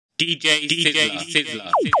DJ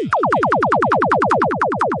Sizzler.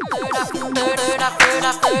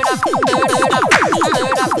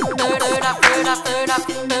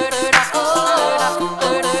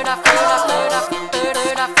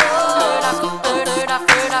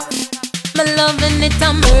 My loving it,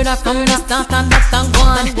 I'm murder from the start and that's the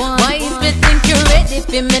one. Why is it think you're ready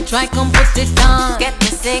for me? Try come put it on. Get me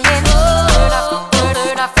singing,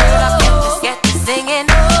 get me singing.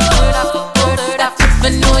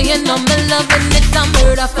 But no, you know me loving it, I'm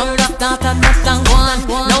murder from the start and that's the one.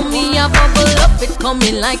 Now me a bubble up, it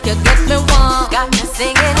coming like you get me one. Got me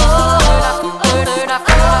singing,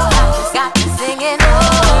 got me singing.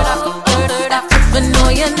 But no,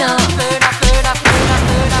 you know.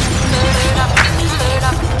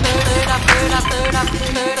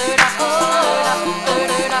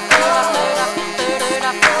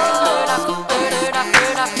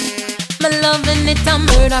 My loving it, I'm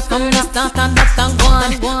murder from the start and that's the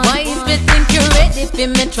one. Why if you think you're ready for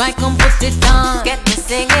me? Try come put it on. Get me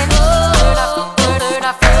singing,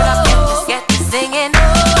 get me singing.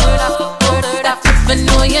 But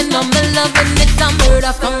no, you know me loving it, I'm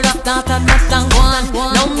murder from the start and that's the one.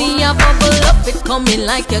 Now me a bubble up, it coming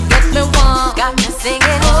like you get me one. Got me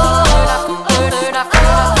singing,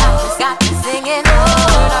 got me singing.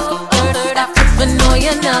 But no,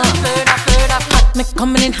 you know. Me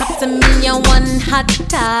coming in hot to me, a one hot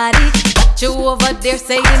toddy. Got you over there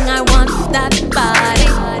saying I want that body.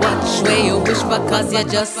 Which way you wish, because you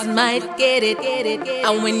just might get it.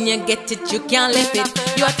 And when you get it, you can't lift it.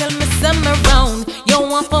 You a tell me send me round, you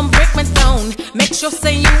want to break me down. Make sure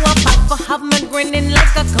say you a back for have me grinning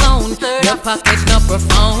like a clown. Your pocket not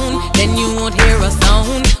profound, then you won't hear a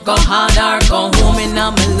sound. Go hard or go home and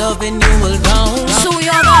I'm loving you will drown. So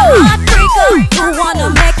you're the heartbreaker, you wanna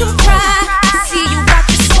make him cry. See you got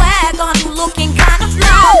your swag on, you looking kinda fly.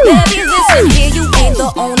 Baby, listen here, you ain't the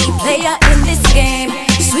only player in this game.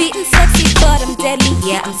 Sweet and sexy, but I'm deadly,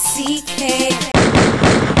 yeah, I'm CK.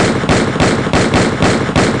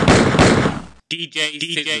 DJ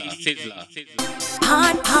Sizzler.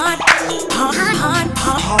 Heartbreaker.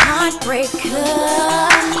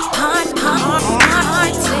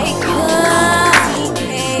 Hearttaker.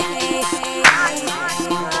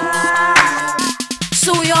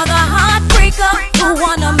 So you're the heartbreaker, you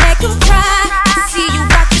wanna make him cry. See you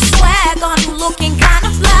got your swag on, you looking kinda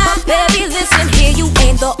fly. Baby, listen here, you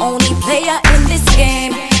ain't the only player in this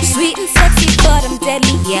game. Sweet and sexy, but I'm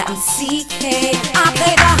deadly, yeah, I'm CK. I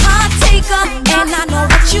play the hearttaker, and I know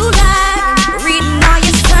what you like. Reading all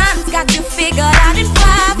your signs, got you figured out in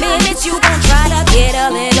 5 minutes. You gon' try to get a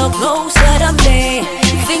little closer to me,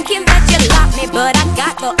 thinking that you locked me, but I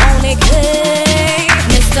got the only key.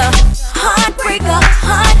 Mr. Heartbreaker,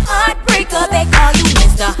 heartbreaker, they call you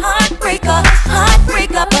Mr. Heartbreaker,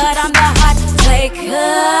 but I'm the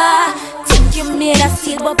hearttaker. Think you made a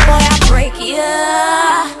steal, but boy, I break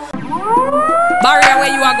ya. Barrier,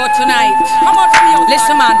 where you are go tonight? Come on from you.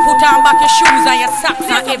 Listen man, put on back your shoes and your socks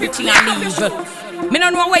and everything and leave. Me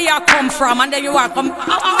don't know where you come from and then you are come.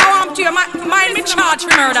 I want to you, mind me charge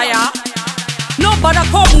for murder, yeah? Nobody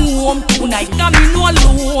come home tonight, and me no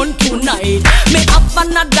alone tonight. Me have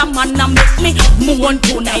another man and make me moan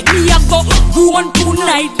tonight. Me a go on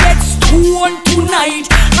tonight, let's go on tonight.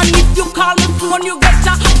 And if you call the phone, you get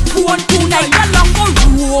a phone tonight. Y'all go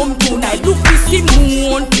home tonight, look this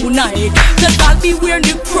moon tonight. Cause I'll be wearing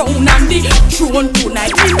the crown and the throne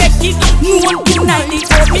tonight. We make it known tonight, it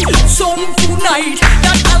will be some tonight.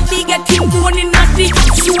 That I'll be getting born in the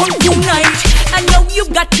zone tonight. I know you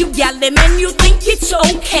got you gal them and you think it's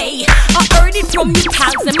okay. I heard it from you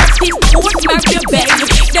pals, them at this Port Mary Bay,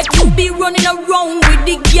 that you be running around with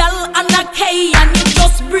the gal and a K, and you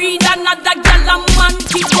just breed another gal a man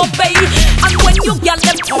to obey. And when you gal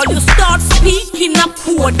them call, you start speaking a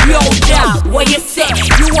code. Yo dog, what you say?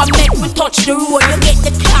 You are meant to touch the road. You get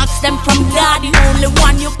the clocks them from God, the only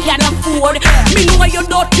one you can afford. Me know you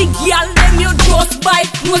dirty gal them, you just buy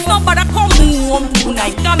clothes. Nobody come home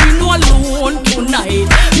tonight, and me no alone tonight.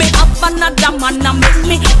 Me have another man and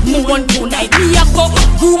make me moan tonight. Me a go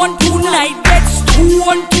on tonight, let's go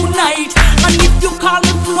on tonight. And if you call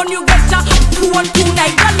the phone, you get a phone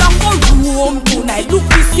tonight. I'll go home tonight, look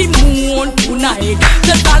this moon tonight.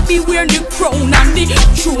 Cause I'll be wearing the crown and the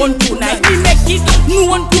throne tonight. We make it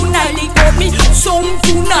known tonight, they call me some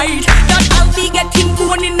tonight. That I'll be getting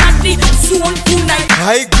born in the zone tonight.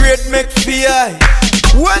 High grade make feel.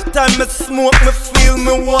 One time I smoke, me feel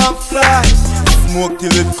me want fly. Smoke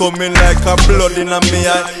till it coming like a blood in a me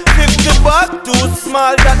eye. 50 baht too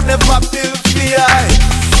small, that never feel fear.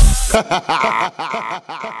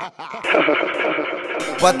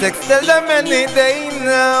 Patexx tell them any day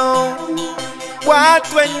now.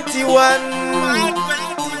 121.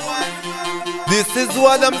 This is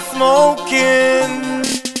what I'm smoking.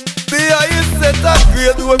 The highest set a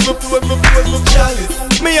grade when me chalice.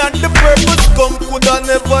 Me and the purpose come coulda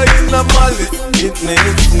never in a malice. It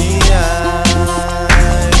makes me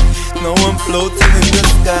high. Now I'm floating in the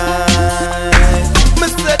sky. Me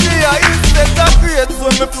say the highest set a grade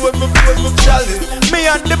when me chalice. Me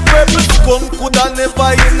and the purpose come coulda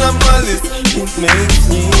never in a malice. It makes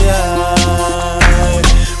me high.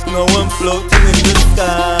 Now I'm floating in the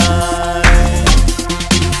sky.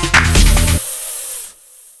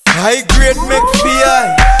 High grade make fear.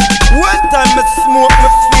 One time me smoke, me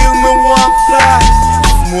feel me want fly.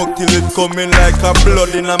 Smoke till it coming like a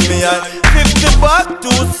blood in a me eye. 50 baht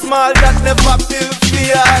too small that never feel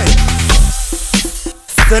fear.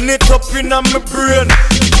 Send it up in a me brain.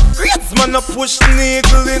 Grades man a push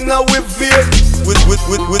needle in a we vein. With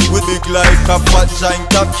big like a fat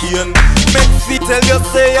giant of cane. Make me tell you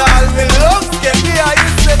say all me love. Get the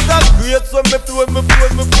highest set of grades when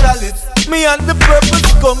me chalice. Me and the purpose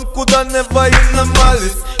come coulda never in a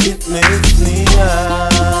malice. It makes me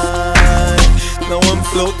high. Now I'm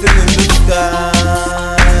floating in the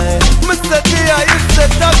sky. Me say the highest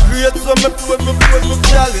set of grades when me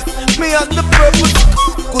chalice. Me and the purpose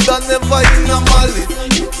come coulda never in a malice.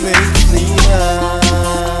 It makes me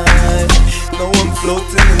high. Now I'm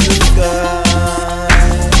floating in the sky.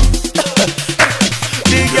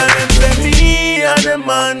 The girl them say me and the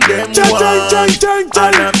man them want, and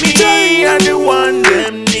me and the one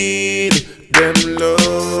them need. Them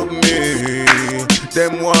love me,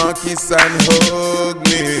 them want kiss and hug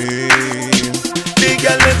me. The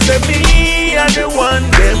girl them say me and the one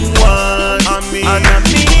them want, and me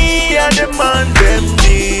and the man them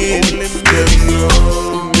need. Only them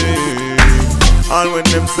love me, and when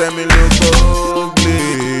them say me look ugly.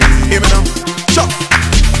 Hear me now, chop.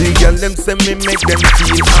 The girl them say me make them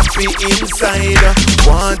feel happy inside.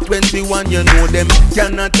 121, you know them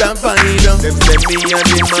cannot avoid. Them say me and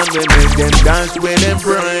the man when make them dance with them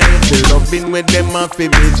pride. The loving with them off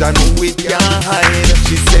image and who it can't hide.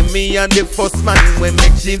 She say me and the first man when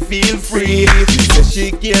make she feel free. She say she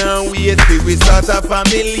can't wait till we start a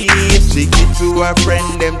family. She give to her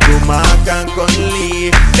friend them to Mark and Conley.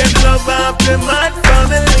 Them love of the mad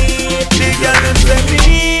family. The girl them say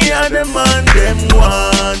me and the man them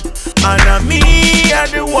want, and me are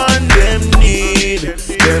the one them need.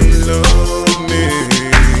 Them love me,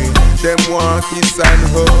 them want kiss and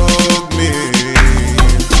hug me.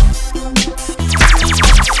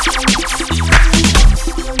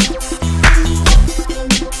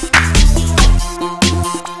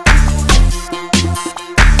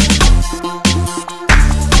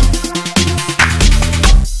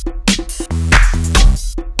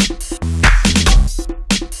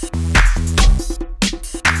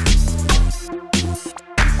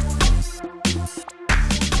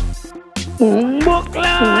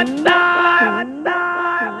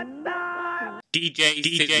 DJ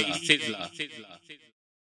Sizzler.